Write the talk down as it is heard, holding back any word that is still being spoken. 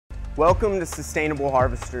Welcome to Sustainable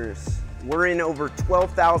Harvesters. We're in over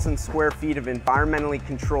 12,000 square feet of environmentally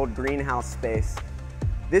controlled greenhouse space.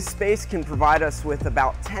 This space can provide us with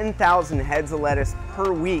about 10,000 heads of lettuce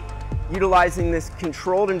per week, utilizing this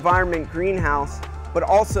controlled environment greenhouse, but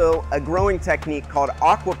also a growing technique called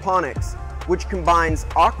aquaponics, which combines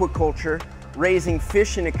aquaculture, raising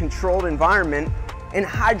fish in a controlled environment, and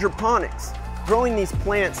hydroponics, growing these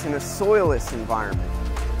plants in a soilless environment.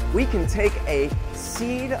 We can take a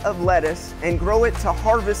seed of lettuce and grow it to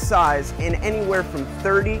harvest size in anywhere from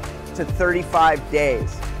 30 to 35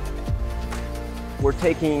 days. We're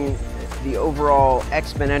taking the overall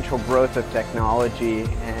exponential growth of technology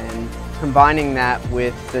and combining that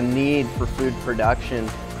with the need for food production,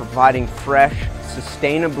 providing fresh,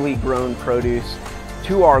 sustainably grown produce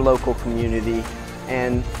to our local community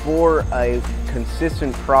and for a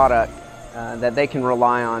consistent product that they can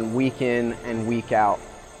rely on week in and week out.